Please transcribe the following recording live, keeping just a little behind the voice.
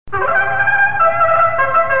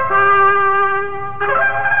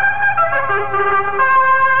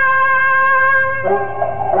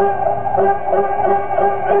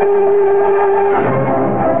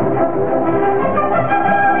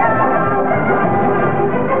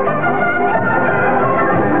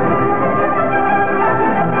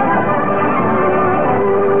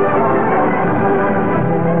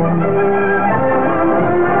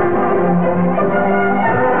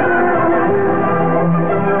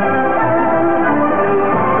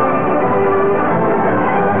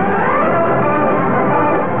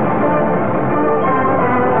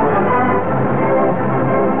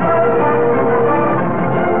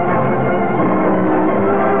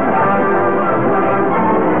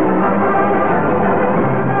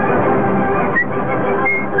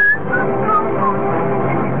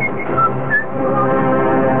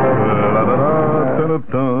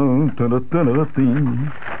and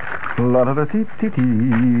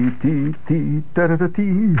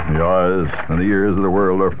the ears of the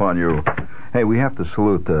world are upon you. Hey, we have to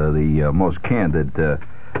salute the most candid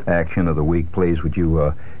action of the week. Please, would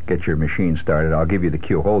you get your machine started? I'll give you the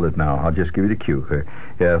cue. Hold it now. I'll just give you the cue.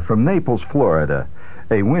 From Naples, Florida,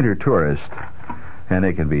 a winter tourist, and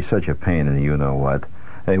it can be such a pain in the you-know-what.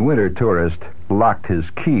 A winter tourist locked his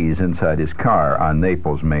keys inside his car on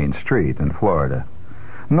Naples Main Street in Florida.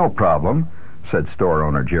 No problem, said store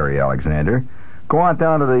owner Jerry Alexander. Go on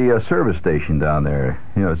down to the service station down there.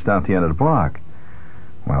 It's down at the end of the block.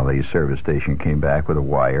 Well, the service station came back with a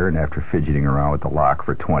wire, and after fidgeting around with the lock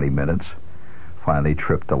for 20 minutes, finally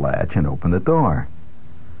tripped the latch and opened the door.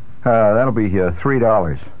 That'll be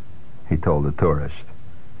 $3, he told the tourist.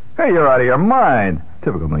 Hey, you're out of your mind.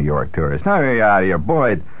 Typical New York tourist. Now you're out of your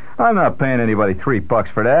boy. I'm not paying anybody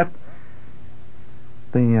 $3 for that.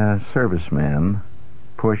 The serviceman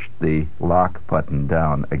pushed the lock button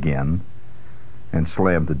down again and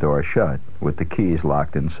slammed the door shut with the keys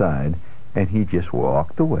locked inside, and he just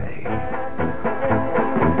walked away.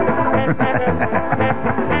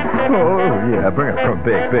 Oh, yeah, bring it from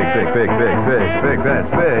big. That's big.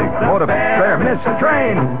 Oh, the bear missed the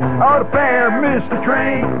train. Oh, the bear missed the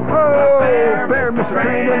train. Oh, the bear missed the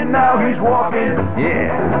train, and now he's walking.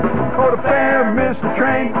 Yeah. Oh, the bear missed the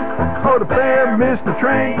train. Oh, the bear missed the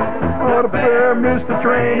train. Oh, the bear missed the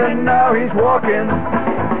train, and now he's walking.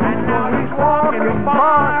 He's walking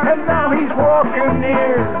far, and now he's walking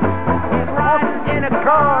near. Riding in a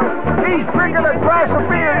car, he's drinking a glass of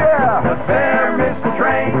beer, yeah. The bear missed the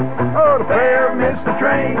train, oh, the bear missed the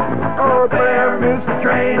train, oh, the bear missed the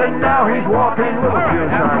train, and now he's walking with a few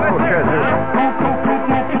times. Oh, check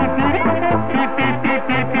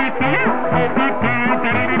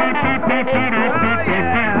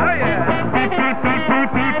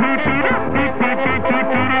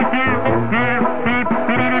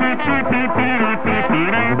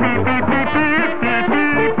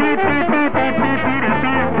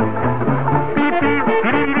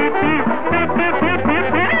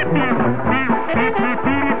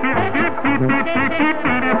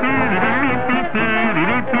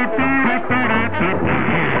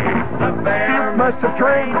the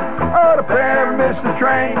train, oh, the bear missed the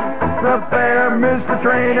train. The bear missed the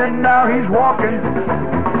train, and now he's walking.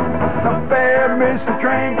 The bear missed the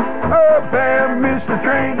train, oh, the bear missed the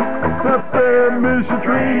train. The bear missed the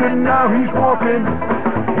train, and now he's walking.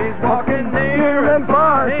 He's walking near and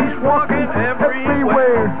far. He's walking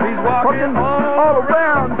everywhere. He's walking all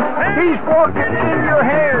around. He's walking in your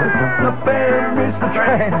hair. The bear missed the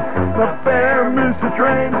train. The bear missed the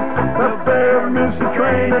train. The bear missed the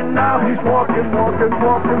train, and now he's walking.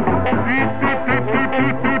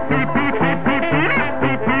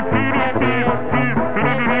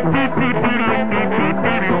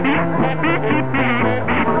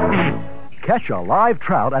 Catch a live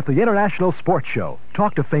trout at the International Sports Show.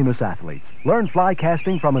 Talk to famous athletes. Learn fly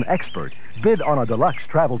casting from an expert. Bid on a deluxe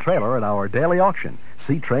travel trailer at our daily auction.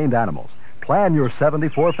 See trained animals. Plan your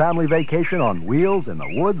 74 family vacation on wheels, in the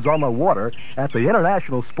woods, on the water at the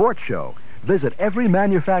International Sports Show. Visit every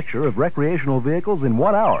manufacturer of recreational vehicles in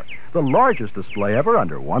 1 hour. The largest display ever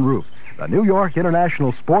under one roof. The New York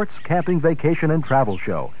International Sports, Camping, Vacation, and Travel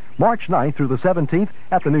Show. March 9th through the 17th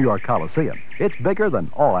at the New York Coliseum. It's bigger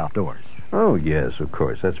than all outdoors. Oh, yes, of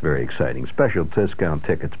course. That's very exciting. Special discount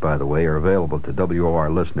tickets, by the way, are available to WOR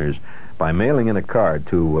listeners by mailing in a card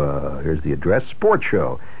to, here's the address, Sports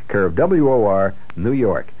Show, care of WOR, New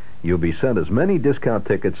York. You'll be sent as many discount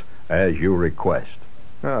tickets as you request.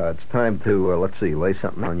 It's time to, lay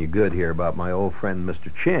something on you good here about my old friend,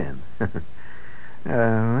 Mr. Chan.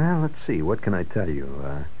 Well, let's see. What can I tell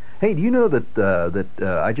you? Hey, do you know that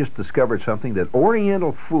I just discovered something, that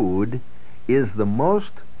Oriental food is the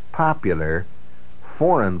most popular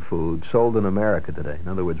foreign food sold in America today? In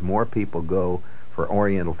other words, more people go for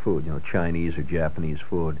Oriental food, Chinese or Japanese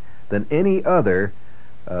food, than any other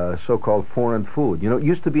so-called foreign food. It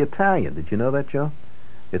used to be Italian. Did you know that, Joe?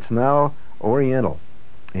 It's now Oriental.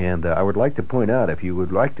 And I would like to point out, if you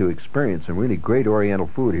would like to experience some really great Oriental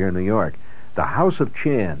food here in New York, the House of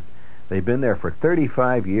Chan. They've been there for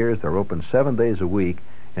 35 years. They're open 7 days a week,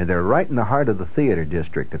 and they're right in the heart of the theater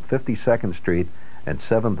district at 52nd Street and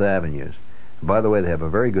 7th Avenues. By the way, they have a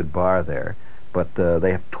very good bar there, but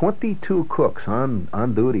they have 22 cooks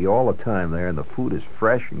on duty all the time there, and the food is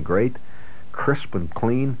fresh and great, crisp and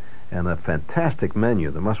clean, and a fantastic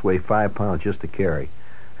menu that must weigh 5 pounds just to carry.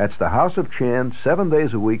 That's the House of Chan, 7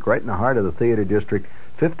 days a week, right in the heart of the theater district,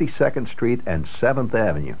 52nd Street and 7th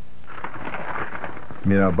Avenue.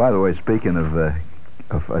 By the way, speaking of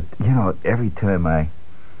every time I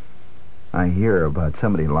I hear about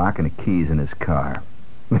somebody locking the keys in his car.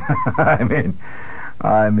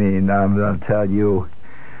 I'll tell you,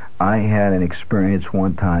 I had an experience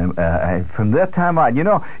one time. From that time on,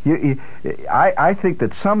 I think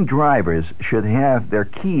that some drivers should have their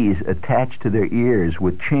keys attached to their ears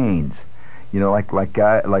with chains. Like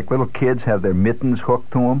little kids have their mittens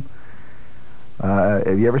hooked to them.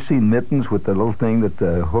 Have you ever seen mittens with the little thing that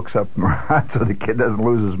hooks up so the kid doesn't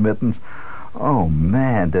lose his mittens? Oh,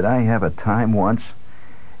 man, did I have a time once.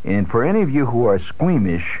 And for any of you who are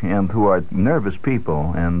squeamish and who are nervous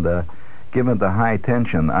people and given the high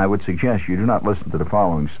tension, I would suggest you do not listen to the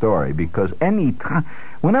following story, because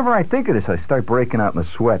whenever I think of this, I start breaking out in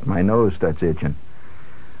a sweat. My nose starts itching.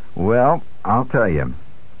 Well, I'll tell you.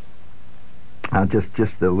 I'll just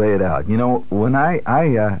lay it out. When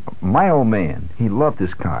my old man, he loved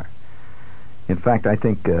his car. In fact, I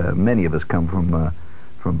think many of us come from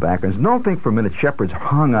backgrounds. Don't think for a minute shepherds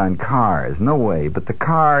hung on cars. No way. But the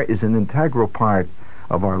car is an integral part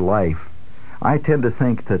of our life. I tend to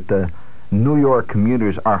think that New York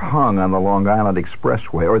commuters are hung on the Long Island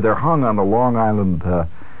Expressway, or they're hung on the Long Island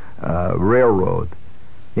Railroad.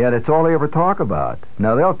 Yeah, that's all they ever talk about.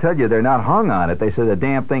 Now, they'll tell you they're not hung on it. They say the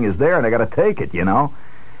damn thing is there and they got to take it,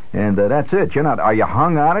 And that's it. Are you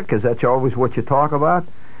hung on it because that's always what you talk about?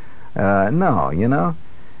 No,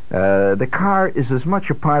 the car is as much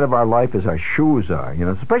a part of our life as our shoes are,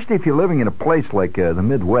 especially if you're living in a place like the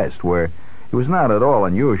Midwest, where it was not at all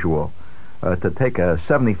unusual to take a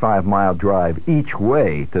 75-mile drive each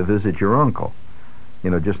way to visit your uncle,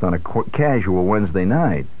 just on a casual Wednesday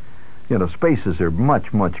night. Spaces are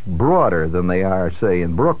much, much broader than they are, say,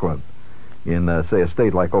 in Brooklyn, in, say, a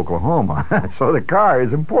state like Oklahoma. So the car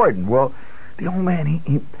is important. Well, the old man,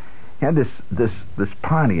 he had this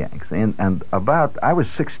Pontiac, and I was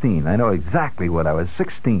 16. I know exactly what I was,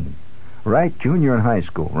 16, right? Junior in high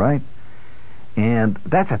school, right? And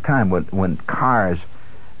that's a time when cars,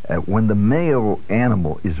 when the male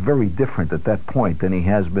animal is very different at that point than he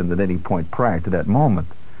has been at any point prior to that moment.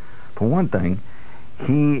 For one thing,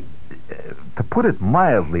 to put it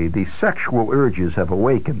mildly, the sexual urges have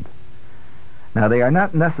awakened. Now, they are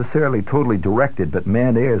not necessarily totally directed, but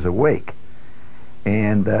man, they is awake.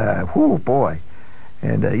 And, whoo, boy.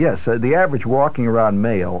 And, yes, the average walking around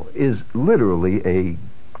male is literally a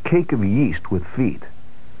cake of yeast with feet.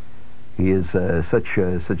 He is such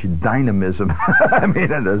dynamism.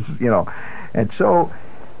 And so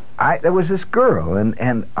there was this girl, and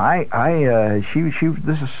she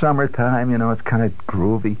this is summertime, it's kind of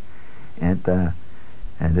groovy. And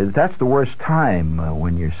that's the worst time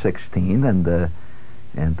when you're 16, and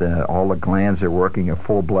all the glands are working at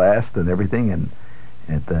full blast and everything, and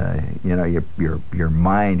your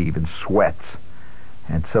mind even sweats.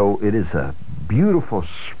 And so it is a beautiful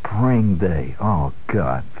spring day. Oh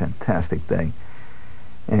God, fantastic day.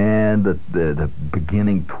 And the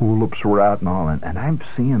beginning tulips were out and all, and I'm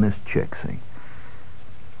seeing this chick, see.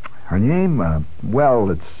 Her name,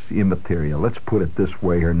 it's immaterial. Let's put it this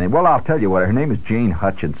way. Her name, I'll tell you what, her name is Jane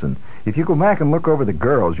Hutchinson. If you go back and look over the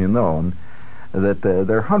girls, you know that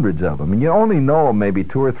there are hundreds of them. And you only know them maybe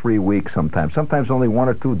 2 or 3 weeks sometimes only 1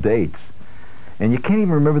 or 2 dates. And you can't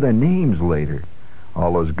even remember their names later,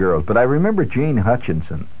 all those girls. But I remember Jane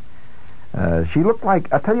Hutchinson. She looked like,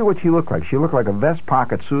 I'll tell you what she looked like. She looked like a vest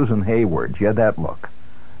pocket Susan Hayward. She had that look.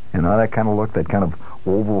 That kind of look, that kind of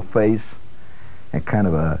oval face, and kind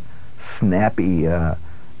of a snappy,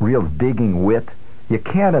 real digging wit. You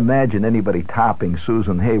can't imagine anybody topping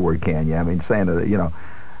Susan Hayward, can you? I mean, saying that,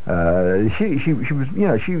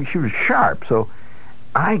 she was sharp. So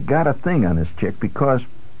I got a thing on this chick because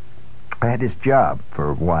I had this job for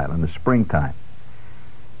a while in the springtime,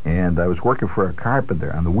 and I was working for a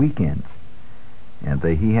carpenter on the weekends, and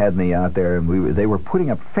he had me out there, and they were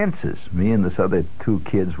putting up fences. Me and this other 2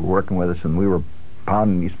 kids were working with us, and we were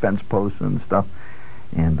pounding these fence posts and stuff,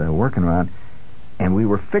 and working around, and we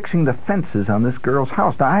were fixing the fences on this girl's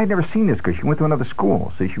house. Now, I had never seen this girl. She went to another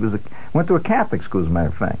school. See, she went to a Catholic school, as a matter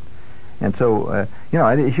of fact. And so, she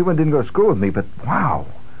didn't go to school with me, but wow,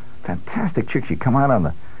 fantastic chick. She come out on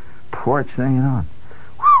the porch thing,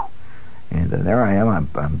 whew, and there I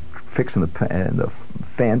am. I'm fixing the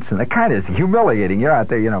fence, and it kind of is humiliating. You're out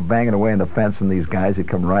there, banging away on the fence, and these guys that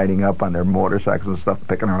come riding up on their motorcycles and stuff,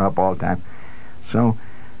 picking her up all the time. So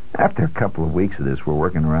after a couple of weeks of this, we're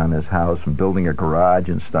working around this house and building a garage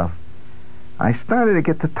and stuff. I started to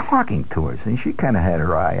get to talking to her, and she kind of had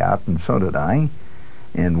her eye out, and so did I.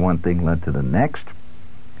 And one thing led to the next.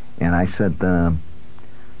 And I said,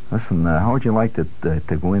 listen, how would you like to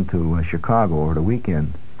go into Chicago over the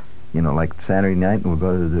weekend? Like Saturday night, and we'll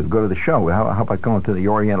go to the show. How about going to the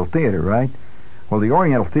Oriental Theater, right? Well, the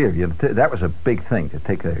Oriental Theater, that was a big thing to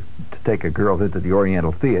take a girl into the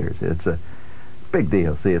Oriental Theaters. It's a big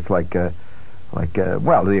deal. See, it's like the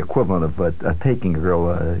equivalent of taking a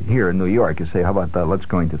girl here in New York. You say, how about let's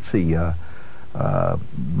go to see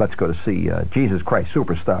Jesus Christ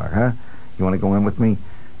Superstar, huh? You want to go in with me?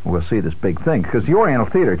 We'll see this big thing. Because the Oriental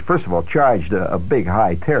Theater, first of all, charged a big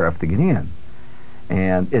high tariff to get in.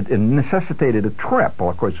 And it necessitated a trip. Well,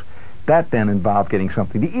 of course, that then involved getting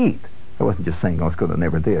something to eat. It wasn't just saying, let's go to the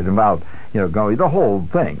neighborhood theater. It involved, going the whole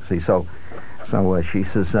thing. See, so she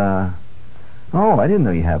says, oh, I didn't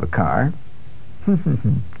know you have a car.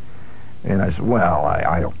 And I said, well,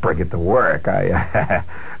 I don't bring it to work. I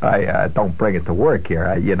don't bring it to work here.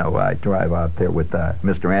 I drive out there with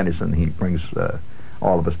Mr. Anderson. He brings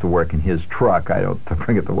all of us to work in his truck. I don't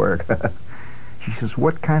bring it to work. She says,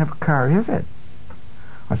 what kind of a car is it?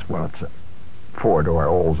 I said, well, it's a 4-door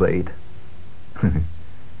Olds 8.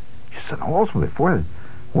 She said, Oldsmobile 4?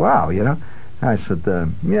 Wow, I said, I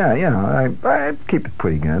keep it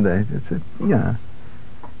pretty good. I said, yeah.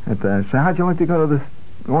 I said, how'd you like to go to the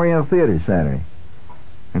Oriental Theater Saturday?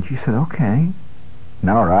 And she said, okay.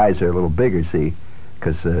 Now her eyes are a little bigger, see,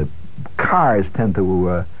 because cars tend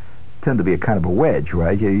to be a kind of a wedge,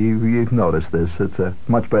 right? You've noticed this. It's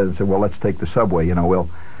much better than say, well, let's take the subway. No.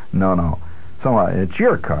 So it's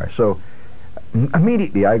your car. So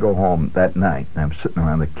immediately I go home that night. I'm sitting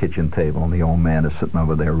around the kitchen table, and the old man is sitting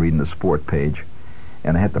over there reading the sport page,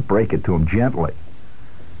 and I had to break it to him gently.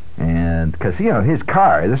 And because his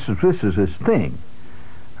car, this is his thing.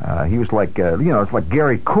 He was like it's like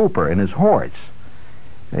Gary Cooper and his horse.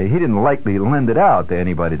 He didn't likely lend it out to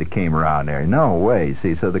anybody that came around there. No way.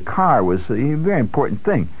 See, so the car was a very important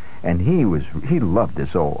thing, and he loved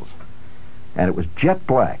this Olds, and it was jet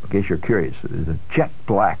black. In case you're curious, it was a jet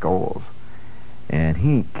black Olds, and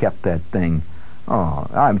he kept that thing. Oh,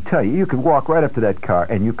 I'm telling you, you could walk right up to that car,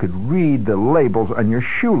 and you could read the labels on your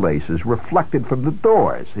shoelaces reflected from the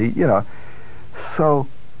doors. So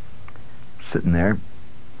sitting there,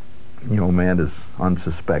 the old man is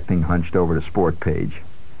unsuspecting, hunched over the sport page.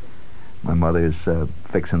 My mother's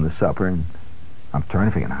fixing the supper, and I'm trying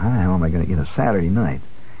to figure out how the hell am I going to eat a Saturday night.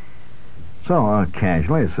 So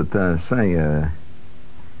casually, I said, I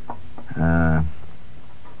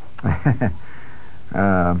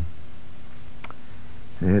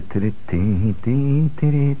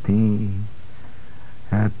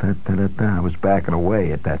was backing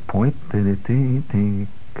away at that point,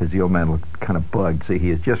 because the old man looked kind of bugged. See, he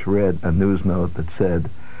had just read a news note that said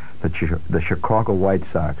that the Chicago White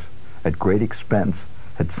Sox, at great expense,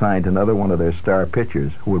 had signed another one of their star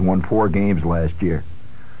pitchers who had won 4 games last year.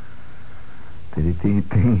 I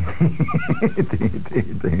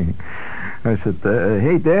said,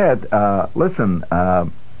 hey, Dad, listen, how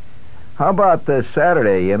about this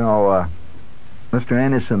Saturday? Mr.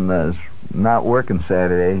 Anderson is not working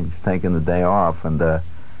Saturday. He's taking the day off. And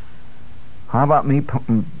how about me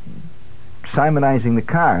Simonizing the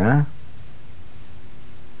car, huh?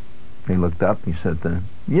 He looked up. He said,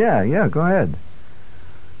 yeah, go ahead.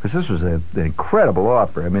 Because this was an incredible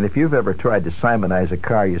offer. I mean, if you've ever tried to Simonize a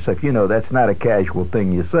car yourself, that's not a casual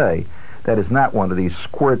thing you say. That is not one of these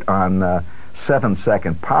squirt-on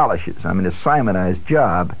 7-second polishes. I mean, a Simonized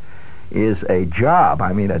job is a job.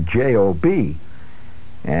 I mean, a J-O-B.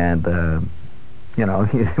 And,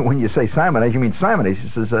 when you say Simonize, you mean Simonize. He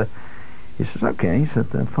says, okay. He said,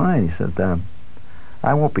 fine. He said,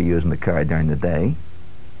 I won't be using the car during the day.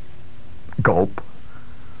 Gulp.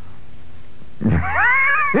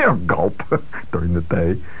 Gulp during the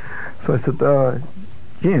day. So I said,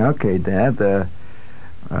 okay, Dad.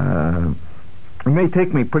 It may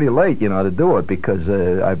take me pretty late, to do it, because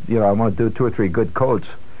I want to do 2 or 3 good coats,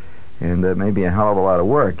 and maybe a hell of a lot of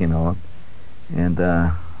work, and it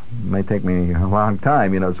may take me a long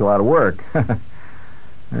time. It's a lot of work.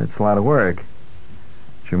 It's a lot of work.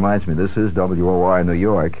 Which reminds me, this is WOR New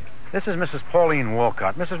York. This is Mrs. Pauline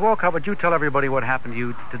Walcott. Mrs. Walcott, would you tell everybody what happened to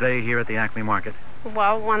you today here at the Acme Market?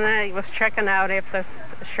 Well, when I was checking out after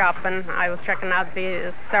shopping,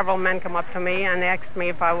 several men come up to me and asked me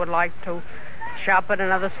if I would like to shop at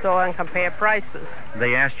another store and compare prices.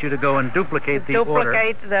 They asked you to go and duplicate the order?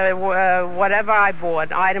 Duplicate whatever I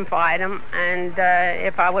bought, item for item, and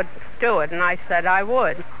if I would do it, and I said I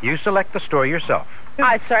would. You select the store yourself?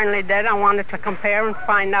 I certainly did. I wanted to compare and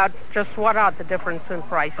find out just what are the difference in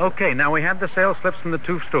prices. Okay, now we have the sales slips from the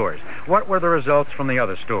 2 stores. What were the results from the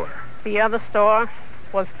other store? The other store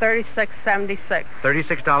was $36.76.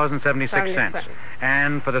 $36.76.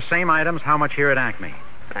 And for the same items, how much here at Acme?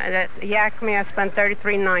 At Acme, I spent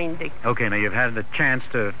 $33.90. Okay, now you've had the chance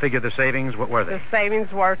to figure the savings. What were they? The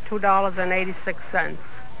savings were $2.86.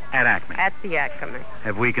 At Acme. At the Acme.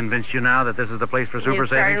 Have we convinced you now that this is the place for super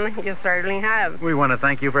savings? You certainly have. We want to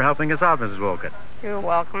thank you for helping us out, Mrs. Wolcott. You're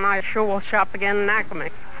welcome. I sure will shop again in Acme.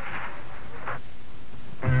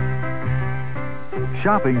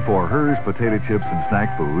 Shopping for Hers potato chips and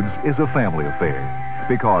snack foods is a family affair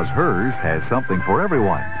because Hers has something for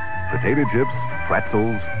everyone. Potato chips,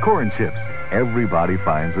 pretzels, corn chips. Everybody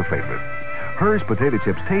finds a favorite. Hers potato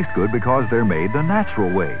chips taste good because they're made the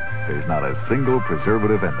natural way. There's not a single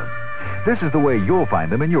preservative in them. This is the way you'll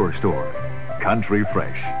find them in your store. Country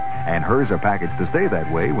fresh. And Hers are packaged to stay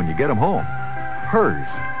that way when you get them home. Hers.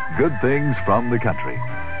 Good things from the country.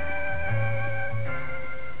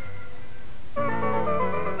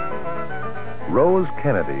 Rose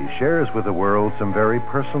Kennedy shares with the world some very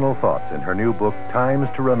personal thoughts in her new book, Times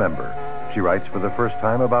to Remember. She writes for the first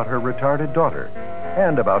time about her retarded daughter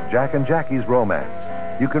and about Jack and Jackie's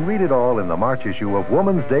romance. You can read it all in the March issue of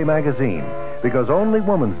Woman's Day magazine, because only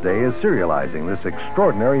Woman's Day is serializing this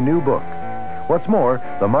extraordinary new book. What's more,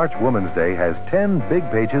 the March Woman's Day has 10 big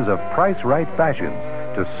pages of price-right fashions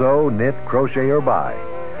to sew, knit, crochet, or buy.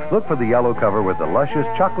 Look for the yellow cover with the luscious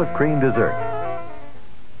chocolate cream dessert.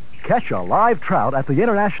 Catch a live trout at the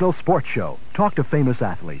International Sports Show. Talk to famous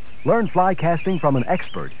athletes. Learn fly casting from an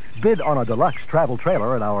expert. Bid on a deluxe travel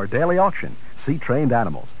trailer at our daily auction. See trained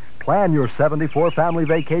animals. Plan your 74 family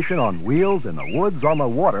vacation on wheels, in the woods, on the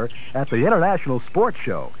water at the International Sports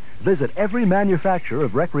Show. Visit every manufacturer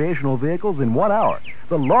of recreational vehicles in 1 hour.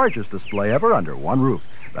 The largest display ever under one roof.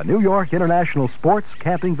 The New York International Sports,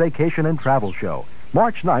 Camping, Vacation, and Travel Show.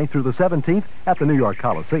 March 9th through the 17th at the New York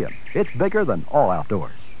Coliseum. It's bigger than all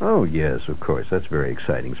outdoors. Oh, yes, of course. That's very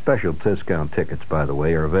exciting. Special discount tickets, by the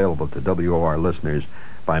way, are available to WOR listeners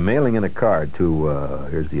by mailing in a card to,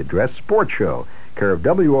 here's the address, Sports Show, care of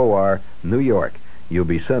WOR, New York. You'll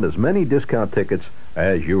be sent as many discount tickets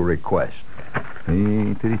as you request.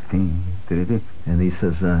 And he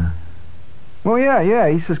says, well, yeah.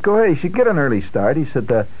 He says, go ahead. You should get an early start. He said,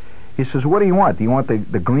 what do you want? Do you want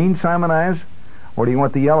the green Simon Eyes, or do you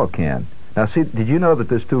want the yellow can? Now, see, did you know that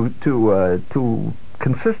there's two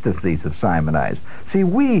consistencies of Simon Eyes? See,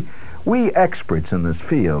 we experts in this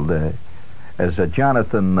field, as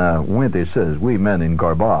Jonathan Winter says, we men in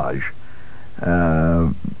garbage.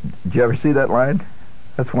 Did you ever see that line?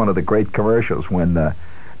 That's one of the great commercials when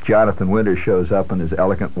Jonathan Winter shows up in his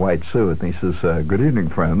elegant white suit and he says, good evening,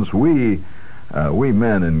 friends. We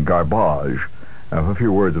men in garbage have a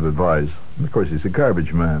few words of advice. And of course, he's a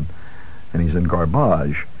garbage man, and he's in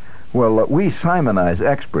garbage. Well, we Simon Eyes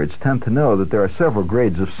experts tend to know that there are several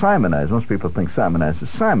grades of Simon Eyes. Most people think Simon Eyes is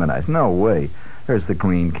Simon Eyes. No way. There's the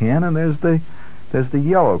green can and there's the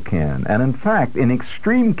yellow can. And in fact, in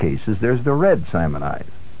extreme cases, there's the red Simon Eyes.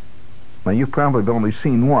 Now, you've probably only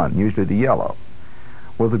seen one, usually the yellow.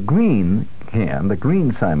 Well, the green can, the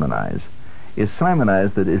green Simon Eyes, is Simon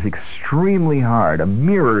Eyes that is extremely hard, a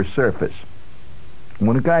mirror surface.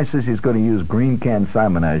 When a guy says he's going to use green can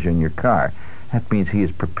Simon Eyes in your car, that means he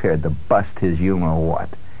is prepared to bust his you-know-what.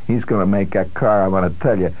 He's going to make that car, I'm going to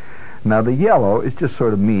tell you. Now, the yellow is just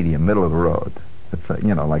sort of medium, middle of the road. It's,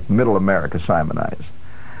 like middle America Simon Eyes.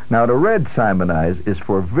 Now, the red Simon Eyes is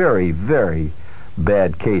for very, very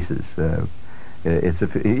bad cases. It's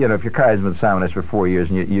if your car has been Simon Eyes for 4 years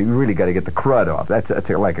and you really got to get the crud off. That's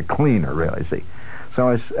like a cleaner, really, see. So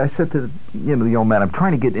I said to the old man, I'm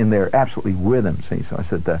trying to get in there absolutely with him, see. So I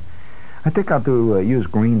said, I think I'll use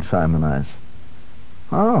green Simon Eyes.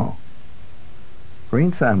 Oh,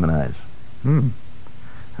 green Simon Eyes.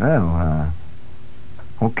 Well,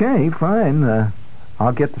 okay, fine.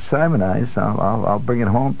 I'll get the Simon Eyes. I'll bring it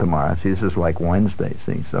home tomorrow. See, this is like Wednesday,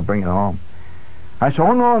 see, so I'll bring it home. I said,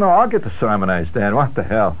 oh, no, I'll get the Simon Eyes, Dan. What the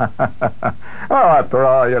hell? Oh, after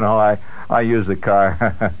all, I use the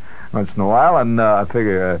car once in a while, and I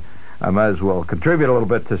figure I might as well contribute a little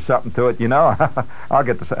bit to something to it, I'll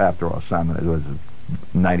get this. After all, Simon Eyes was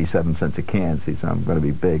 97 cents a can, see, so I'm going to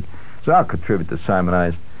be big. So I'll contribute to Simon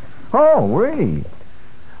Eyes. Oh, wait.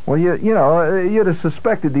 Well, you'd have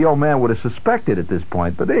suspected, the old man would have suspected at this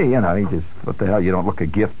point, but hey, he just, what the hell, you don't look a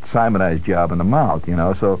gift Simon Eyes job in the mouth,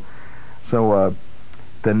 So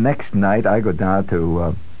the next night I go down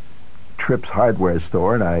to Tripp's hardware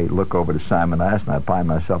store and I look over to Simon Eyes and I buy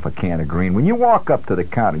myself a can of green. When you walk up to the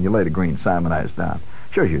counter and you lay the green Simon Eyes down,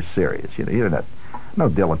 it shows you're serious. You're not, no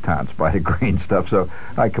dilettantes buy the green stuff. So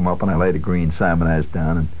I come up and I lay the green Simon Eyes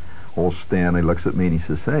down, and old Stanley looks at me and he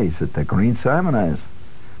says, hey, the green Simon Eyes.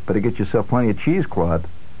 Better get yourself plenty of cheesecloth.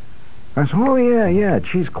 I said, oh, yeah,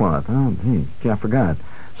 cheesecloth. Oh, I forgot.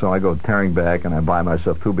 So I go tearing back and I buy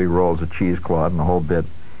myself 2 big rolls of cheesecloth and the whole bit.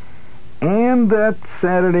 And that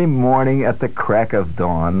Saturday morning at the crack of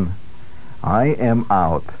dawn, I am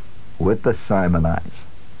out with the Simonize.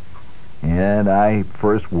 And I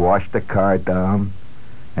first wash the car down,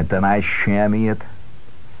 and then I chamois it.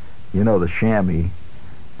 You know the chamois.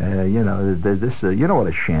 You know what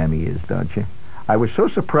a chamois is, don't you? I was so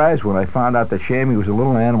surprised when I found out that chamois was a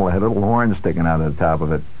little animal that had little horns sticking out of the top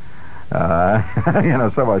of it.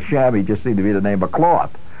 Somehow chamois just seemed to be the name of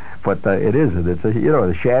cloth. But it isn't. It's a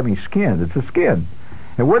chamois skin. It's a skin.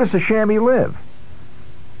 And where does the chamois live?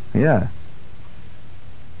 Yeah.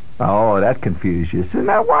 Oh, that confused you. So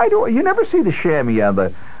now, why do you never see the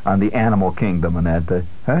chamois on the animal kingdom and that?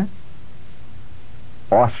 Huh?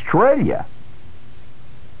 Australia.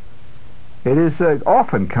 It is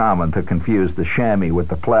often common to confuse the chamois with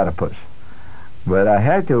the platypus, but I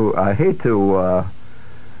hate to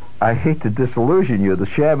disillusion you. The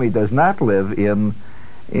chamois does not live in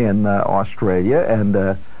Australia,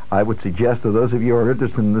 and I would suggest to those of you who are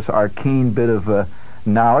interested in this arcane bit of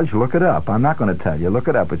knowledge, look it up. I'm not going to tell you. Look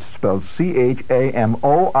it up. It's spelled Chamois.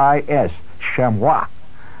 Chamois.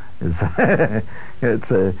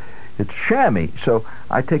 It's chamois. So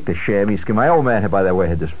I take the chamois skin. My old man, by the way,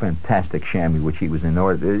 had this fantastic chamois, which he was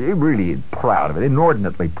really proud of it,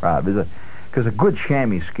 inordinately proud of it. Because a good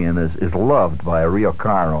chamois skin is loved by a real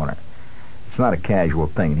car owner. It's not a casual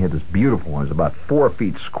thing. He had this beautiful one. It's about 4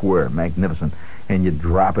 feet square, magnificent. And you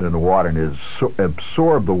drop it in the water, and it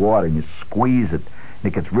absorb the water, and you squeeze it, and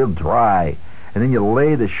it gets real dry. And then you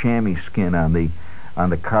lay the chamois skin on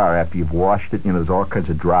the car after you've washed it. There's all kinds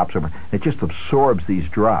of drops over it. It just absorbs these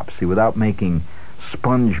drops, see, without making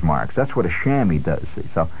sponge marks. That's what a chamois does, see.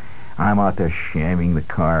 So I'm out there chamoising the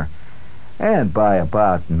car, and by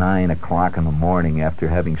about 9 o'clock in the morning, after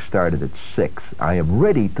having started at 6, I am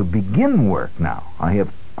ready to begin work now. I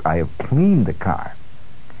have cleaned the car,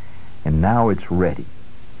 and now it's ready.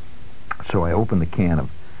 So I open the can of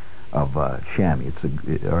chamois,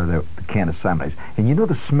 or the can of Simonize. And you know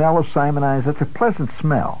the smell of Simonize? That's a pleasant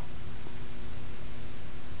smell.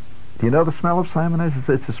 Do you know the smell of Simonize?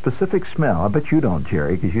 It's a specific smell. I bet you don't,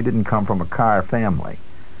 Jerry, because you didn't come from a car family.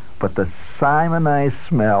 But the Simonize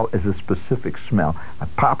smell is a specific smell. I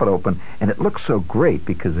pop it open, and it looks so great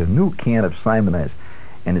because a new can of Simonize,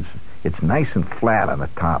 and it's nice and flat on the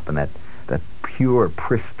top, and that pure,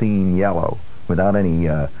 pristine yellow without any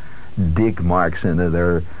dig marks in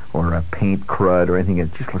there or a paint crud or anything.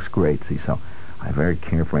 It just looks great. See, so I very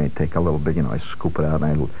carefully take a little bit, I scoop it out,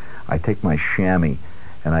 and I take my chamois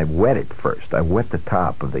and I wet it first. I wet the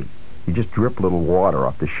top of you just drip a little water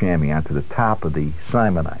off the chamois onto the top of the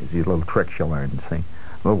Simonize. These little tricks you learn, see. A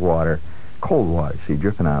little water, cold water, see,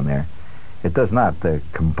 dripping on there. It does not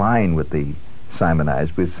combine with the Simonize,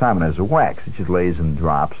 because Simonize is a wax. It just lays in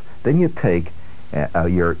drops. Then you take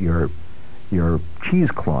your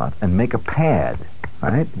cheesecloth and make a pad,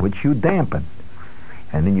 right, which you dampen.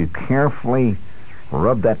 And then you carefully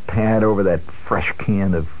rub that pad over that fresh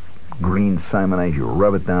can of green Simonize. You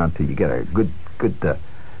rub it down till you get a good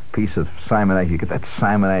piece of Simonize. You get that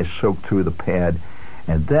Simonize soaked through the pad.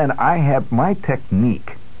 And then I have my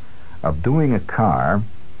technique of doing a car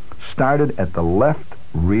started at the left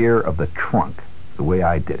rear of the trunk, the way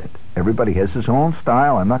I did it. Everybody has his own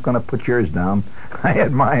style. I'm not going to put yours down. I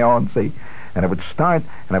had my own, see. And I would start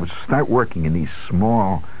working in these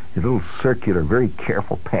little circular, very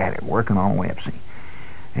careful pattern, working all the way up, see.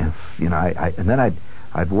 And then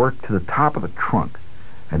I'd work to the top of the trunk,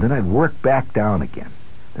 and then I'd work back down again.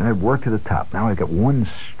 Then I'd work to the top. Now I got one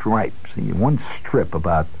stripe, see, one strip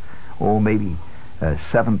about maybe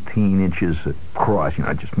 17 inches across.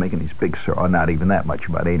 Just making these big not even that much,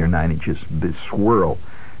 about 8 or 9 inches, big swirl.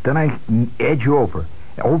 Then I edge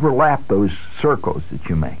overlap those circles that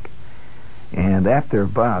you make. And after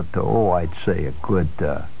about, I'd say a good,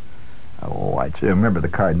 remember the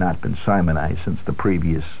car had not been Simonized since the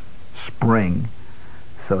previous spring,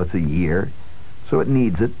 so it's a year, so it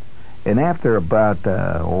needs it. And after about,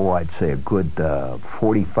 I'd say a good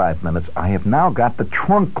 45 minutes, I have now got the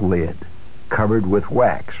trunk lid covered with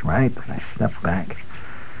wax, right? And I step back.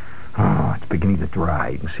 Oh, it's beginning to dry.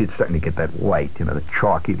 You can see it's starting to get that white, the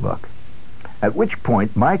chalky look. At which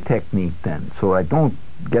point, my technique then, so I don't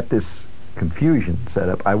get this confusion set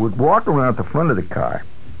up, I would walk around the front of the car,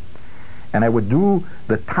 and I would do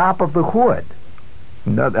the top of the hood.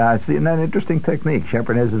 See, isn't that an interesting technique?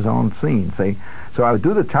 Shepard has his own scene, see? So I would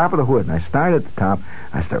do the top of the hood, and I start at the top,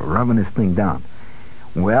 I start rubbing this thing down.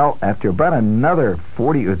 Well, after about another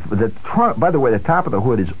 40... by the way, the top of the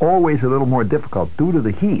hood is always a little more difficult due to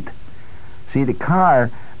the heat. See, the car,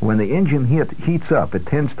 when the engine heats up, it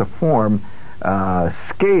tends to form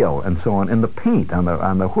scale and so on in the paint on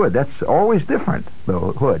the hood. That's always different, the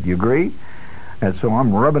hood. You agree? And so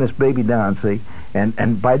I'm rubbing this baby down, see?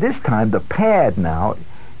 And by this time, the pad now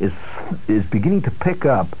is beginning to pick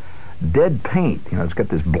up dead paint. You know, it's got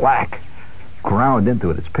this black ground into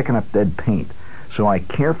it. It's picking up dead paint. So I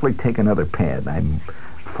carefully take another pad, and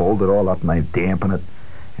I fold it all up, and I dampen it,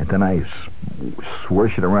 and then I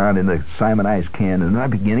swish it around in the Simonized can, and then I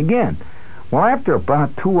begin again. Well, after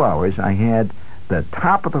about 2 hours, I had the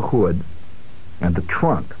top of the hood and the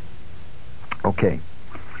trunk. Okay,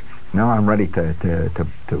 now I'm ready to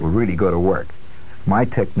really go to work. My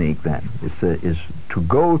technique then is to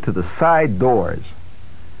go to the side doors,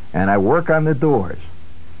 and I work on the doors,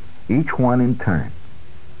 each one in turn.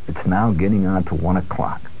 It's now getting on to 1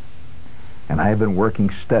 o'clock, and I have been working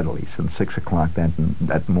steadily since 6 o'clock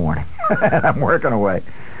that morning. I'm working away.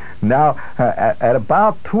 Now, at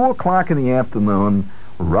about 2 o'clock in the afternoon,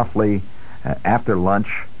 roughly after lunch,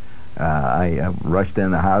 I rushed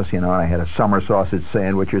in the house, you know, and I had a summer sausage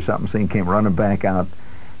sandwich or something, so I came running back out,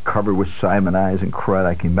 covered with Simonized and crud.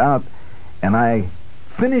 I came out, and I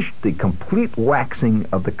finished the complete waxing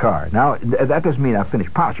of the car. Now, that doesn't mean I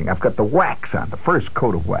finished polishing. I've got the wax on, the first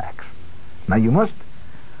coat of wax. Now, you must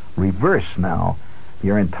reverse now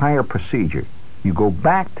your entire procedure. You go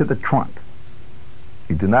back to the trunk.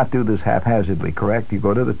 You do not do this haphazardly, correct? You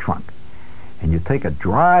go to the trunk, and you take a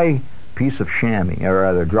dry piece of chamois, or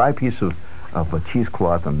rather a dry piece of a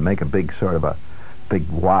cheesecloth, and make a big sort of a big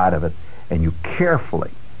wad of it, and you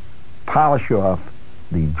carefully polish off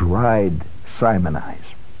the dried Simonized.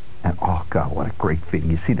 And oh God, what a great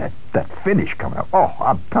feeling. You see that finish coming up. Oh,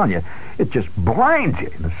 I'm telling you, it just blinds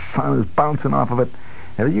you. The sun is bouncing off of it,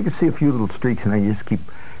 and you can see a few little streaks in there. You just keep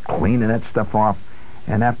cleaning that stuff off,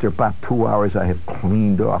 and after about 2 hours I have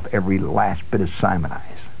cleaned off every last bit of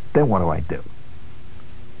Simonized. Then what do?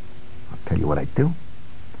 I'll tell you what I do.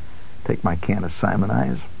 Take my can of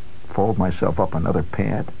Simonized, fold myself up another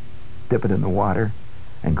pad, dip it in the water,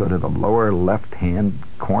 and go to the lower left-hand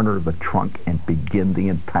corner of the trunk and begin the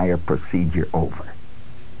entire procedure over.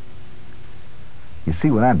 You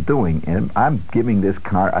see what I'm doing, and I'm giving this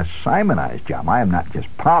car a Simonized job. I am not just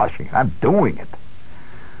polishing it, I'm doing it.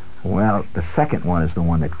 Well, the second one is the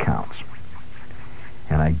one that counts.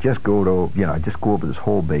 And I just go over this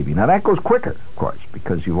whole baby. Now that goes quicker, of course,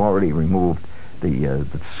 because you've already removed the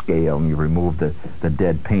scale, and you removed the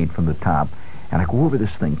dead paint from the top. And I go over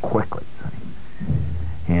this thing quickly.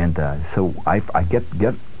 And so I get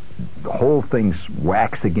the whole thing's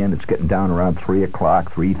waxed again. It's getting down around 3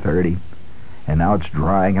 o'clock, 3:30, and now it's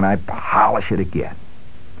drying, and I polish it again.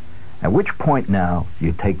 At which point now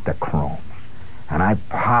you take the chrome, and I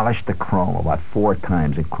polish the chrome about 4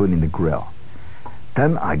 times, including the grill.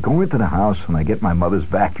 Then I go into the house and I get my mother's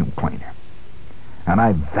vacuum cleaner, and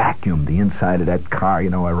I vacuum the inside of that car. You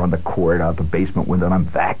know, I run the cord out the basement window, and I'm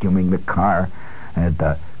vacuuming the car and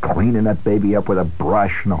cleaning that baby up with a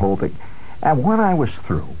brush and the whole thing. And when I was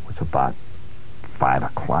through, it was about 5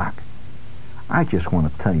 o'clock. I just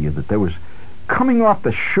want to tell you that there was, coming off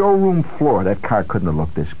the showroom floor, that car couldn't have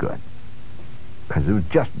looked this good, because it was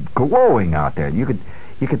just glowing out there. You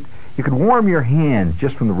could warm your hands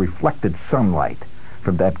just from the reflected sunlight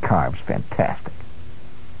from that car. It was fantastic.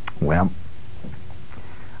 Well,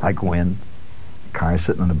 I go in, the car's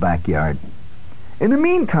sitting in the backyard. In the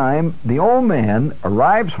meantime, the old man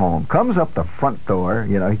arrives home, comes up the front door.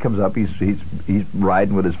 You know, he comes up, he's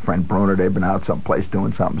riding with his friend Bruner. They've been out someplace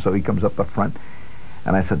doing something, so he comes up the front.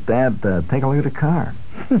 And I said, Dad, take a look at the car.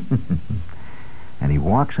 And he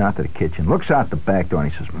walks out to the kitchen, looks out the back door,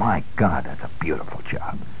 and he says, my God, that's a beautiful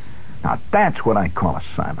job. Now, that's what I call a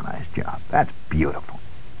Simonized job. That's beautiful.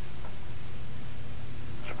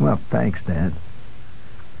 I said, well, thanks, Dad.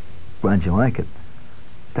 Glad you like it.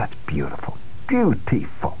 That's beautiful.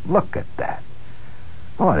 Beautiful. Look at that.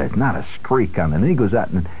 Oh, there's not a streak on it. And he goes out,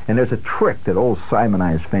 and there's a trick that old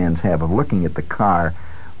Simonized fans have of looking at the car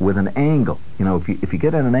with an angle. You know, if you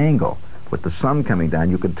get at an angle with the sun coming down,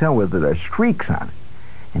 you can tell whether there are streaks on it.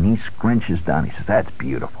 And he scrunches down. He says, that's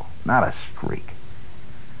beautiful. Not a streak.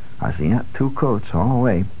 I said, yeah, 2 coats all the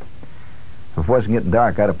way. If it wasn't getting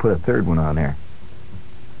dark, I'd have put a 3rd one on there.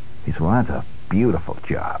 He said, well, that's a beautiful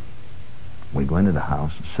job. We go into the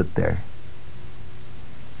house and sit there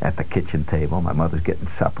at the kitchen table. My mother's getting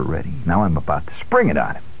supper ready. Now I'm about to spring it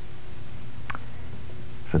on him.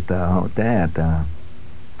 I said, oh, Dad,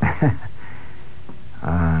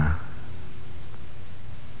 are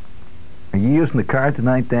you using the car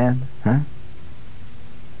tonight, Dad? Huh?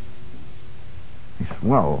 He said,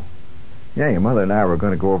 well, yeah, your mother and I were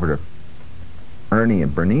going to go over to Ernie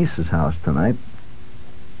and Bernice's house tonight.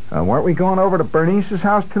 Weren't we going over to Bernice's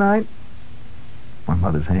house tonight? My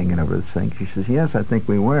mother's hanging over the sink. She says, yes, I think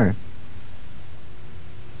we were.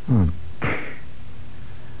 You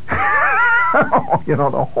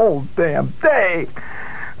know, the whole damn day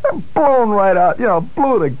blown right out,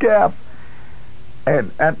 blew the gap.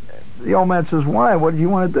 And the old man says, why? What do you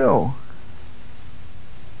want to do?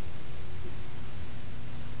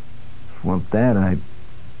 Well, Dad,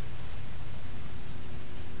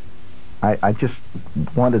 I just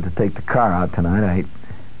wanted to take the car out tonight.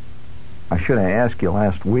 I should have asked you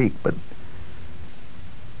last week, but...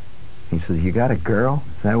 He says, you got a girl?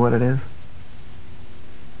 Is that what it is?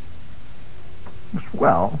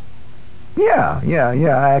 Well, yeah,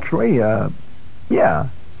 actually, yeah.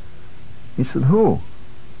 He said, who?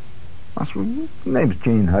 I said, her name's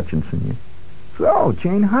Jane Hutchinson. He said, oh,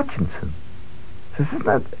 Jane Hutchinson. He says,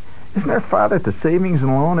 isn't there father at the savings and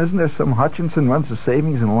loan? Isn't there some Hutchinson runs the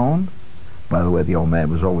savings and loan? By the way, the old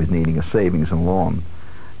man was always needing a savings and loan.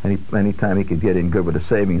 Anytime he could get in good with a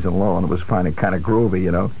savings and loan, it was finding kind of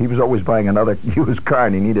groovy, He was always buying another used car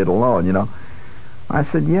and he needed a loan,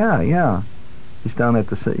 I said, yeah. She's down at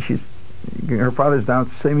her father's down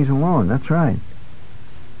at the savings and loan. That's right.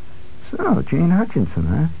 So, Jane Hutchinson,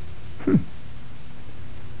 huh?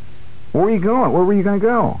 Where were you going? Where were you going to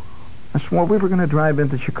go? I said, well, we were going to drive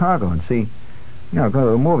into Chicago and see, go to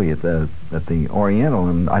a movie at the Oriental,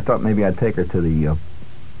 and I thought maybe I'd take her to the,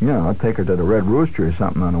 I'd take her to the Red Rooster or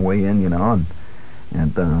something on the way in,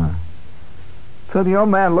 and so the old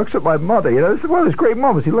man looks at my mother, this is one of those great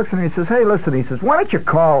moments. He looks at me and he says, hey, listen, he says, why don't you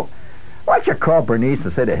call Bernice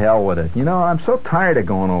and say to hell with it? I'm so tired of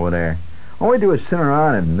going over there. All we do is sit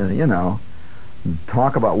around and,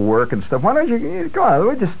 talk about work and stuff. Why don't you go on?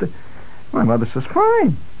 We just... My mother says,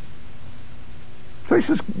 fine. So he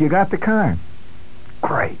says, you got the car?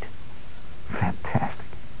 Great. Fantastic.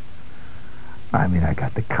 I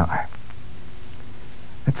got the car.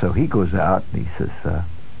 And so he goes out and he says,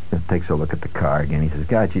 takes a look at the car again. He says,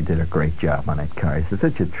 God, you did a great job on that car. He says,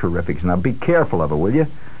 such a terrific... Now, be careful of it, will you?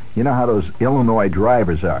 You know how those Illinois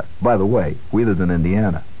drivers are. By the way, we live in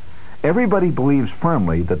Indiana. Everybody believes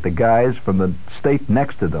firmly that the guys from the state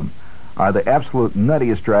next to them are the absolute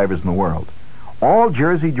nuttiest drivers in the world. All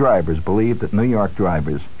Jersey drivers believe that New York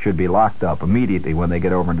drivers should be locked up immediately when they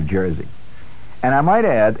get over to Jersey. And I might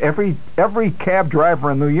add, every cab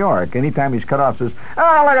driver in New York, anytime he's cut off, says,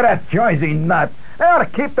 oh, look at that Jersey nut. They ought to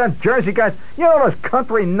keep them Jersey guys. Those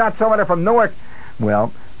country nuts over there from Newark.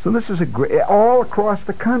 Well, so this is all across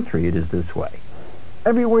the country it is this way.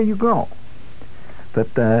 Everywhere you go.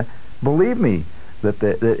 That, believe me, that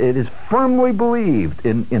it is firmly believed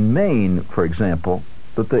in Maine, for example,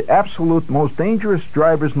 that the absolute most dangerous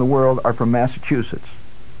drivers in the world are from Massachusetts.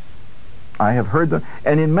 I have heard them.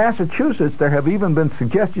 And in Massachusetts, there have even been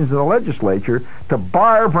suggestions in the legislature to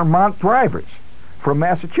bar Vermont drivers from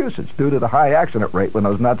Massachusetts due to the high accident rate when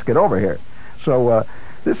those nuts get over here. So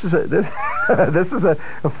this is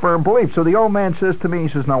a firm belief. So the old man says to me, he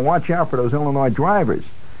says, now watch out for those Illinois drivers.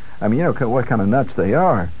 What kind of nuts they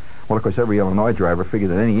are. Well, of course, every Illinois driver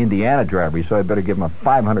figured that any Indiana driver, so I better give him a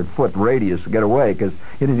 500-foot radius to get away because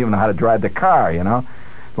he didn't even know how to drive the car,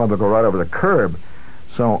 Well, they'll go right over the curb.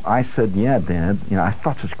 So I said, yeah, Dad, I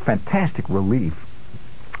felt such fantastic relief.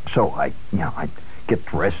 So I get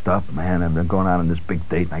dressed up, man, and I'm going out on this big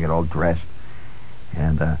date, and I get all dressed.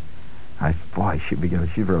 And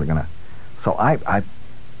she's really gonna. So I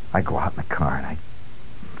go out in the car, and I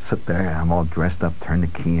sit there, and I'm all dressed up, turn the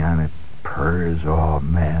key on, it purrs, oh,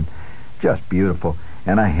 man, just beautiful.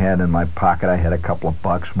 And I had in my pocket, I had a couple of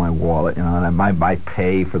bucks, my wallet, and my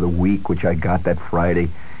pay for the week, which I got that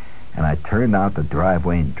Friday. And I turned out the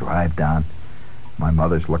driveway and drive down. My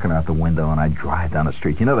mother's looking out the window, and I drive down the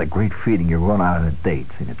street. That great feeling, you're going out on a date,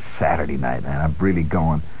 and it's Saturday night, and I'm really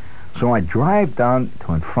going. So I drive down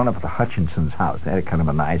to in front of the Hutchinson's house. They had kind of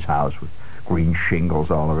a nice house with green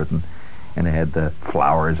shingles all over it, and they had the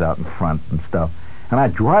flowers out in front and stuff. And I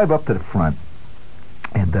drive up to the front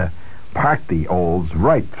and park the Olds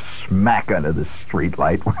right smack under the street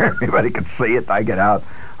light where everybody could see it. I get out,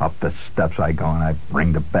 up the steps I go, and I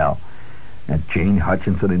ring the bell. And Jane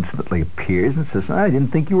Hutchinson instantly appears and says, I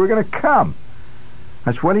didn't think you were going to come.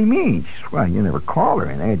 I said, what do you mean? She said, well, you never called or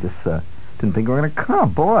anything. I just didn't think you were going to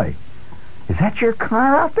come. Boy, is that your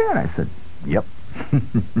car out there? And I said, yep.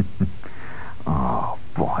 Oh,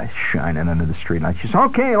 boy, shining under the street light. She says,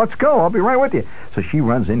 okay, let's go. I'll be right with you. So she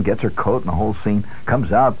runs in, gets her coat and the whole scene,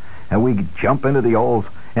 comes out, and we jump into the Olds.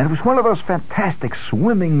 And it was one of those fantastic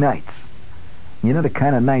swimming nights. The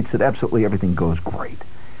kind of nights that absolutely everything goes great.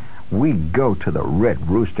 We go to the Red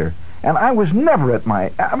Rooster, and I was never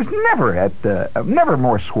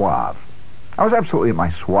more suave. I was absolutely at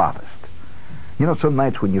my suavest. Some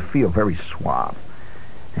nights when you feel very suave.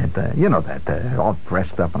 And, all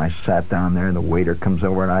dressed up, and I sat down there, and the waiter comes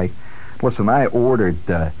over, and I ordered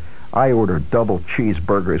I order double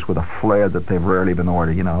cheeseburgers with a flair that they've rarely been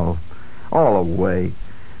ordered, all the way.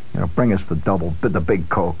 Bring us the big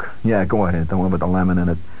Coke. Yeah, go ahead, the one with the lemon in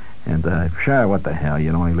it. And, sure, what the hell,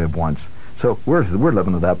 you only live once. So we're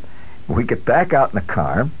living it up. We get back out in the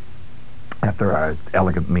car after our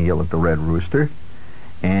elegant meal at the Red Rooster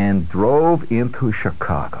and drove into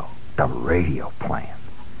Chicago, the radio playing.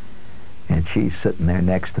 And she's sitting there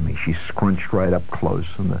next to me. She's scrunched right up close,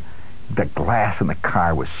 and the glass in the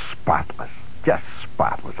car was spotless, just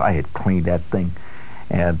spotless. I had cleaned that thing,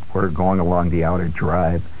 and we're going along the outer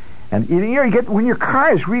drive. And you get when your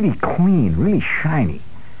car is really clean, really shiny,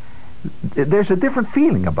 there's a different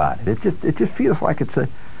feeling about it. It just feels like it's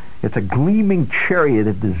a gleaming chariot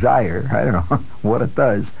of desire. I don't know what it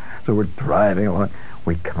does. So we're driving along.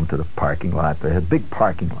 We come to the parking lot. There's a big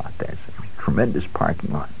parking lot there. It's a tremendous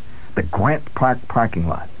parking lot. The Grant Park parking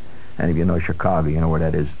lot. And if you know Chicago, you know where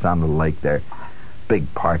that is. It's on the lake there.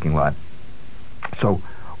 Big parking lot. So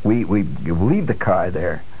we leave the car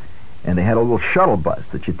there, and they had a little shuttle bus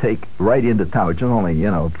that you take right into town, which is only,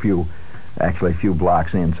 a few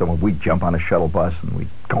blocks in. So we jump on a shuttle bus and we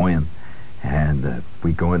go in. And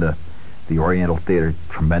we go into the Oriental Theater.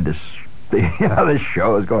 Tremendous, this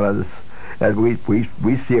show is going on. And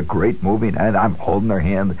we see a great movie, and I'm holding her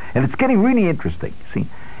hand, and it's getting really interesting. See,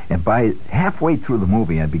 and by halfway through the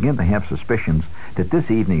movie, I begin to have suspicions that this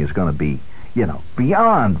evening is going to be,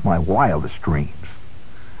 beyond my wildest dreams.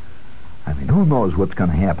 I mean, who knows what's going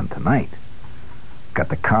to happen tonight? Got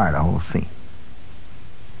the car, the whole scene.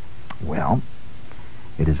 Well,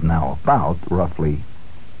 it is now about roughly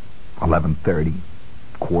 11:30,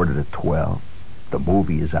 11:45. The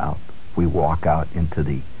movie is out. We walk out into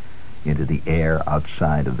the air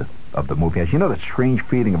outside of the movie. As you know, that strange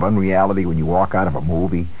feeling of unreality when you walk out of a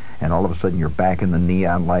movie and all of a sudden you're back in the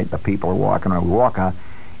neon light. The people are walking around. We walk out.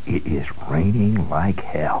 It is raining like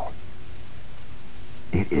hell.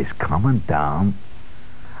 It is coming down.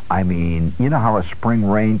 I mean, you know how a spring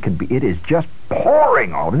rain can be? It is just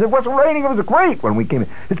pouring all. It wasn't raining. It was great when we came in.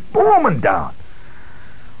 It's booming down.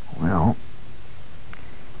 Well,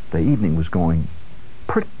 the evening was going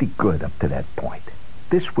pretty good up to that point.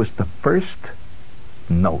 This was the first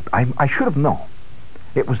note. I should have known.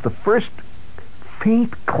 It was the first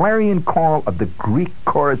faint clarion call of the Greek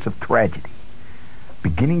chorus of tragedy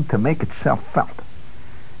beginning to make itself felt.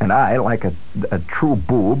 And I, like a true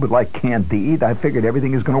boob, like Candide, I figured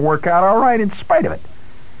everything is going to work out all right in spite of it.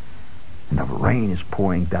 And the rain is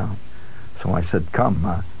pouring down. So I said, come,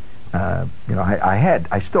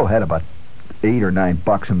 I still had about $8 or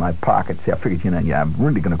 $9 in my pocket. See, I figured, I'm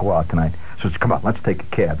really going to go out tonight. So come on, let's take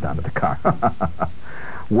a cab down to the car.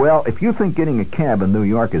 Well, if you think getting a cab in New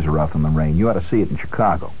York is rough in the rain, you ought to see it in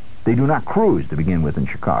Chicago. They do not cruise to begin with in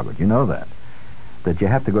Chicago. Do you know that? That you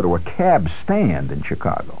have to go to a cab stand in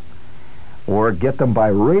Chicago, or get them by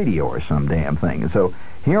radio or some damn thing. And so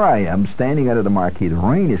here I am standing under the marquee. The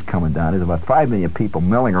rain is coming down. There's about 5 million people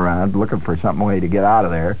milling around looking for some way to get out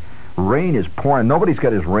of there. Rain is pouring. Nobody's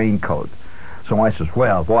got his raincoat. So I says,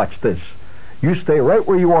 well, watch this. You stay right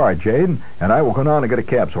where you are, Jane, and I will go down and get a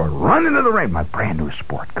cab. So I run into the rain, my brand new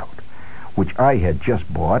sport coat, which I had just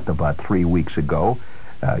bought about 3 weeks ago.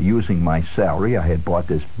 Using my salary, I had bought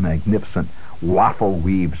this magnificent waffle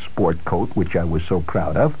weave sport coat, which I was so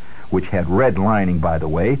proud of, which had red lining, by the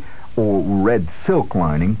way, or red silk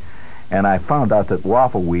lining, and I found out that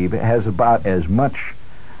waffle weave has about as much.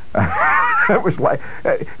 It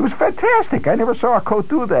was fantastic. I never saw a coat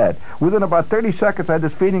do that. Within about 30 seconds, I had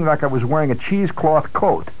this feeling like I was wearing a cheesecloth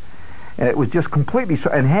coat, and it was just completely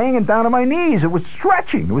and hanging down to my knees. It was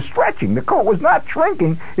stretching. The coat was not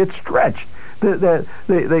shrinking. It stretched. The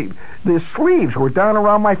sleeves were down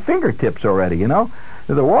around my fingertips already, The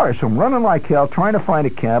water. So I'm running like hell, trying to find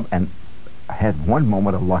a cab, and I had one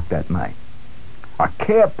moment of luck that night. A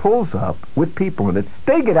cab pulls up with people in it.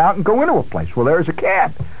 They get out and go into a place. Well, there's a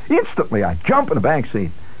cab. Instantly, I jump in the back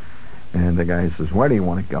seat. And the guy says, where do you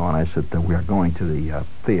want to go? And I said, we are going to the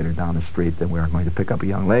theater down the street. Then we are going to pick up a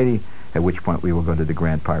young lady, at which point we will go to the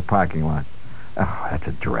Grant Park parking lot. Oh, that's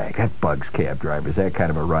a drag. That bugs cab drivers, that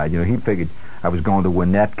kind of a ride. He figured I was going to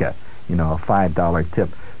Winnetka, a $5 tip.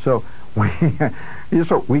 So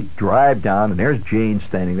we drive down, and there's Jane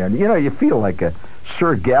standing there. And, you feel like a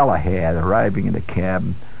Sir Galahad arriving in a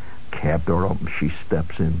cab. Cab door opens. She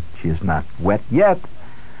steps in. She is not wet yet.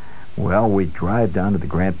 Well, we drive down to the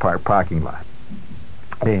Grant Park parking lot,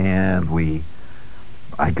 and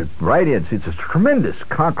I get right in. It's a tremendous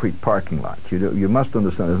concrete parking lot. You must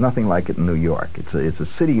understand, there's nothing like it in New York. It's a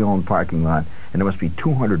city-owned parking lot, and there must be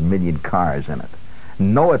 200 million cars in it.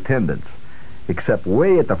 No attendants, except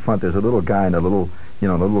way at the front. There's a little guy in a little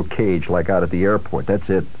cage like out at the airport. That's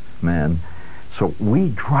it. man. So we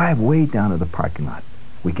drive way down to the parking lot.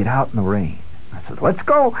 We get out in the rain. I said, let's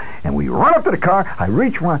go. And we run up to the car. I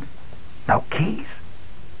reach one. No keys.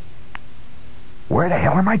 Where the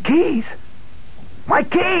hell are my keys? My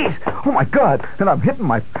keys! Oh, my God. And I'm hitting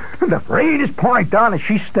the rain is pouring down, and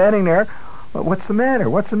she's standing there. Well, what's the matter?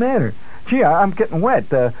 What's the matter? Gee, I'm getting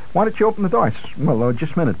wet. Why don't you open the door? I said, well,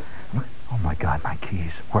 just a minute. Oh, my God, my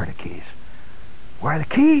keys. Where are the keys? Where are the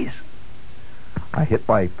keys? I hit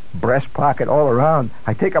my breast pocket all around.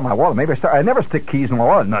 I take out my wallet. Maybe I never stick keys in my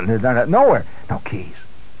wallet. Nowhere. No keys.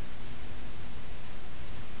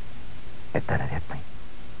 Then it hit me.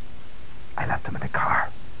 I left them in the car.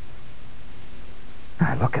 And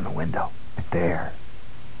I look in the window. And there,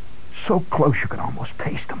 so close you can almost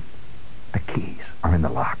taste them, the keys are in the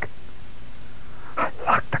lock. I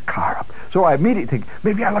locked the car up. So I immediately think,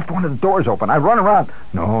 maybe I left one of the doors open. I run around.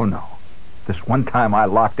 No. This one time I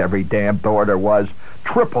locked every damn door there was.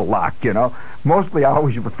 Triple locked, you know. Mostly I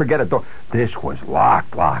always would forget a door. This was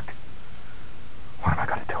locked. What am I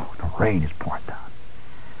going to do? The rain is pouring down.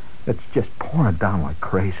 It's just pouring down like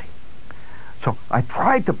crazy. So I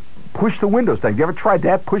tried to push the windows down. You ever tried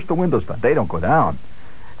that? Push the windows down. They don't go down.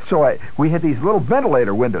 So we had these little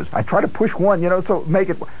ventilator windows. I tried to push one, so make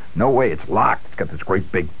it... No way, it's locked. It's got this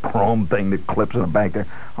great big chrome thing that clips in the back there.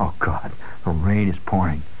 Oh, God, the rain is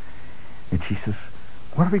pouring. And she says,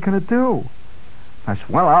 what are we going to do? I said,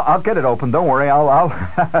 well, I'll get it open. Don't worry.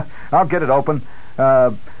 I'll get it open.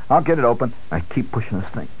 I'll get it open. I keep pushing this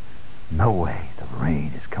thing. No way. The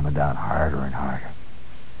rain is coming down harder and harder.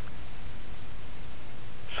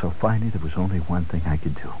 So finally, there was only one thing I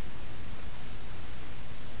could do.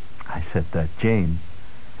 I said, Jane,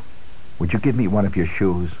 would you give me one of your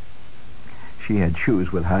shoes? She had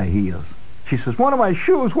shoes with high heels. She says, one of my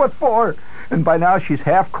shoes? What for? And by now she's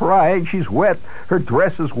half crying. She's wet. Her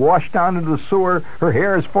dress is washed down into the sewer. Her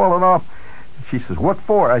hair is falling off. She says, what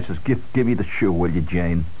for? I says, give me the shoe, will you,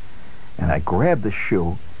 Jane? And I grabbed the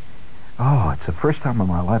shoe. Oh, it's the first time in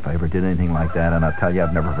my life I ever did anything like that, and I'll tell you,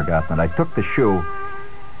 I've never forgotten it. I took the shoe,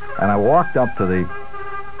 and I walked up to the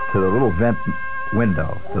little vent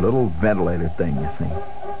window, the little ventilator thing, you see.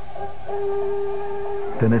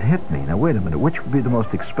 Then it hit me. Now, wait a minute. Which would be the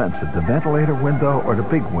most expensive, the ventilator window or the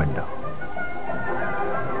big window?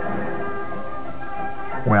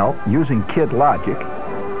 Well, using kid logic,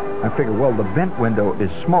 I figured, well, the vent window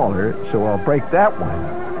is smaller, so I'll break that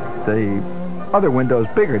one. The other window's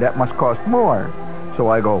bigger. That must cost more. So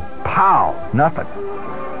I go, pow, nothing.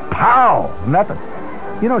 Pow, nothing.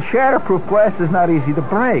 Shatterproof glass is not easy to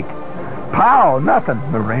break. Pow, nothing.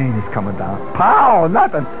 The rain is coming down. Pow,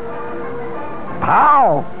 nothing.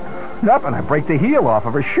 Pow, nothing. I break the heel off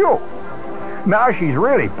of her shoe. Now she's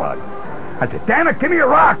really bugged. I said, damn it, give me a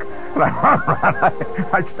rock. And I run around.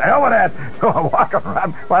 I said, hell with that. So I walk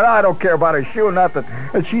around. Well, I don't care about her shoe, nothing.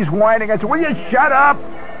 And she's whining. I said, will you shut up?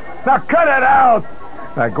 Now cut it out.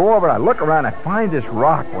 And I go over and I look around. I find this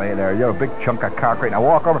rock laying there. A big chunk of concrete. And I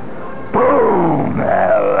walk over. Boom.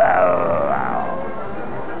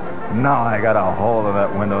 Now I got a hold of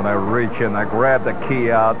that window, and I reach in, I grab the key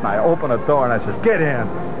out, and I open the door, and I says, get in.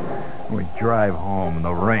 And we drive home, and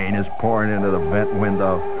the rain is pouring into the vent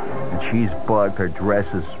window, and she's bugged. Her dress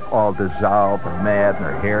is all dissolved and mad, and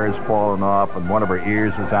her hair is falling off, and one of her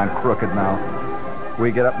ears is on crooked now.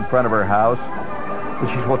 We get up in front of her house, and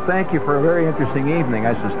she says, well, thank you for a very interesting evening.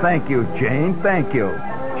 I says, thank you, Jane, thank you.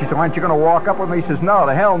 She said, aren't you going to walk up with me? He says, no,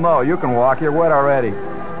 the hell no, you can walk, you're wet already.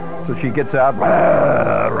 So she gets out,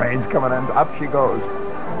 rain's coming in, up she goes.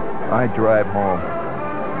 I drive home.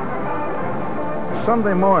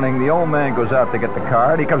 Sunday morning, the old man goes out to get the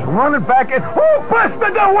car, and he comes running back in. Who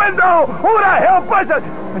busted the window? Who the hell busted?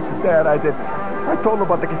 I said, Dad, I did. I told him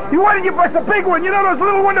about the key. Why didn't you bust the big one? Those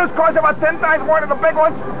little windows cost about 10 times more than the big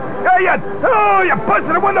ones. You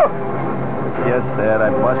busted the window. Yes, Dad,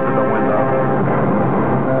 I busted the window.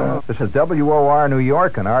 This is WOR New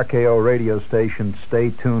York, an RKO radio station.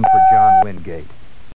 Stay tuned for John Wingate.